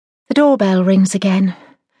doorbell rings again.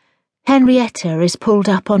 Henrietta is pulled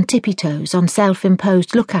up on tippy-toes on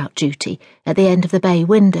self-imposed lookout duty at the end of the bay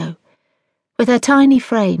window. With her tiny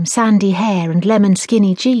frame, sandy hair and lemon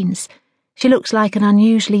skinny jeans, she looks like an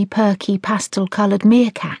unusually perky pastel-coloured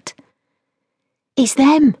meerkat. "It's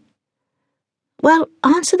them." "Well,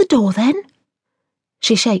 answer the door then."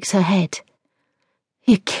 She shakes her head.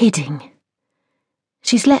 "You're kidding."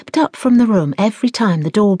 She's leapt up from the room every time the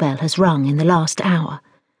doorbell has rung in the last hour.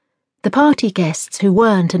 The party guests who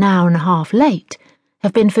weren't an hour and a half late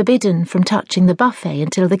have been forbidden from touching the buffet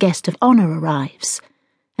until the guest of honour arrives,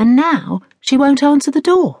 and now she won't answer the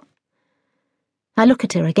door. I look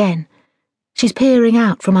at her again. She's peering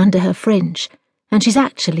out from under her fringe, and she's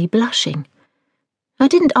actually blushing. I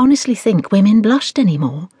didn't honestly think women blushed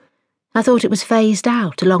anymore. I thought it was phased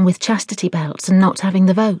out along with chastity belts and not having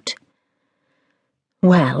the vote.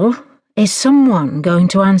 "Well, is someone going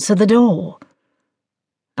to answer the door?"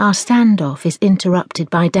 Our standoff is interrupted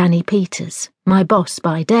by Danny Peters, my boss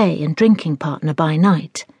by day and drinking partner by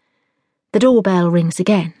night. The doorbell rings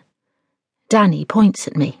again. Danny points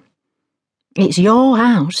at me. "It's your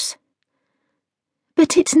house."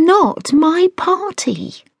 "But it's not my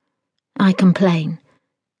party," I complain.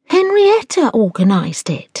 "Henrietta organised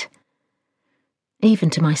it." Even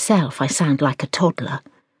to myself, I sound like a toddler.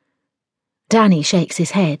 Danny shakes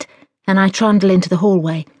his head, and I trundle into the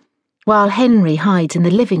hallway, while Henry hides in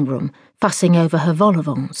the living room, fussing over her vol au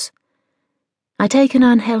vents. I take an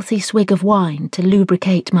unhealthy swig of wine to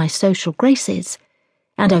lubricate my social graces,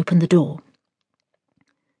 and open the door.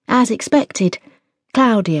 As expected,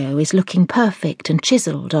 Claudio is looking perfect and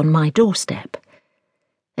chiselled on my doorstep.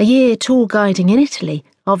 A year tour guiding in Italy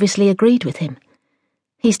obviously agreed with him.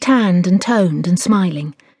 He's tanned and toned and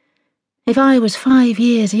smiling. If I was 5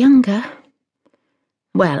 years younger...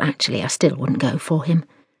 Well, actually, I still wouldn't go for him.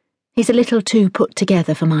 He's a little too put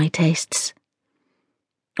together for my tastes.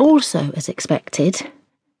 Also, as expected,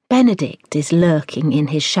 Benedict is lurking in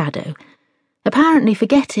his shadow, apparently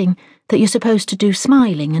forgetting that you're supposed to do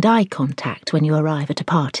smiling and eye contact when you arrive at a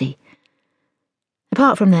party.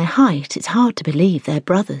 Apart from their height, it's hard to believe they're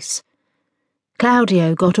brothers.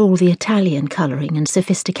 Claudio got all the Italian colouring and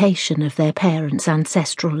sophistication of their parents'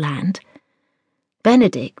 ancestral land.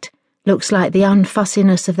 Benedict looks like the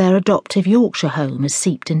unfussiness of their adoptive Yorkshire home has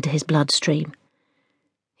seeped into his bloodstream.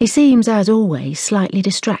 He seems, as always, slightly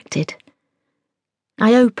distracted.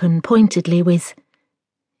 I open pointedly with,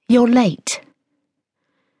 "You're late."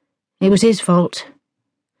 It was his fault.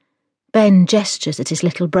 Ben gestures at his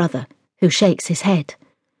little brother, who shakes his head.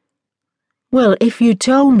 "Well, if you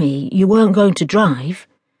told me you weren't going to drive,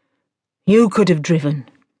 you could have driven."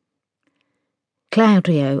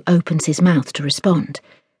 Claudio opens his mouth to respond,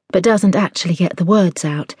 but doesn't actually get the words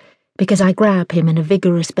out, because I grab him in a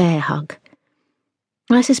vigorous bear hug.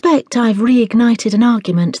 I suspect I've reignited an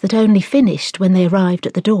argument that only finished when they arrived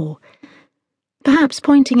at the door. Perhaps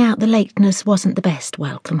pointing out the lateness wasn't the best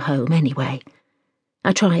welcome home anyway.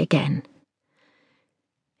 I try again.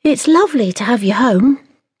 "It's lovely to have you home."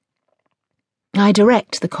 I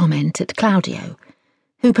direct the comment at Claudio,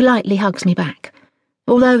 who politely hugs me back,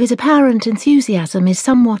 although his apparent enthusiasm is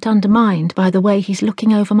somewhat undermined by the way he's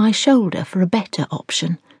looking over my shoulder for a better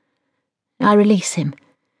option. I release him.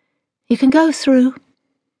 "You can go through."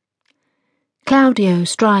 Claudio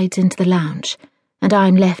strides into the lounge, and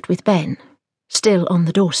I'm left with Ben, still on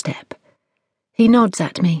the doorstep. He nods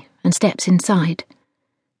at me and steps inside.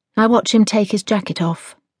 I watch him take his jacket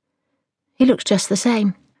off. He looks just the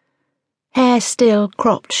same. Hair still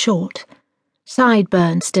cropped short,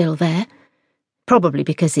 sideburns still there, probably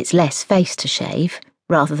because it's less face to shave,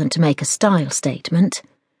 rather than to make a style statement.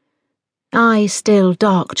 Eyes still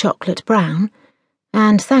dark chocolate brown,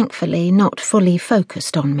 and thankfully not fully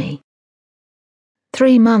focused on me.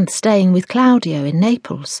 3 months staying with Claudio in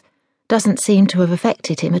Naples doesn't seem to have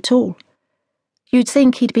affected him at all. You'd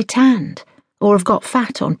think he'd be tanned, or have got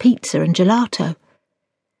fat on pizza and gelato.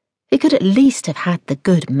 He could at least have had the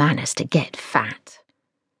good manners to get fat.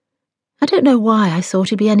 I don't know why I thought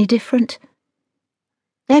he'd be any different.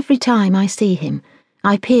 Every time I see him,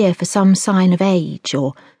 I peer for some sign of age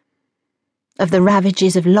or of the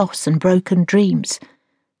ravages of loss and broken dreams,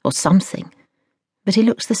 or something, but he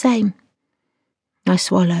looks the same. I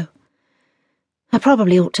swallow. I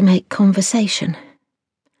probably ought to make conversation.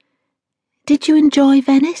 "Did you enjoy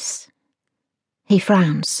Venice?" He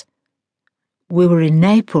frowns. "We were in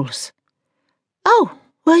Naples." "Oh,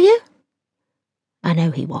 were you?" I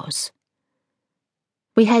know he was.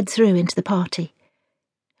 We head through into the party.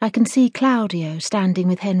 I can see Claudio standing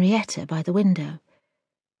with Henrietta by the window.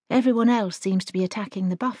 Everyone else seems to be attacking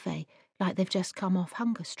the buffet like they've just come off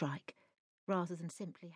hunger strike, rather than simply...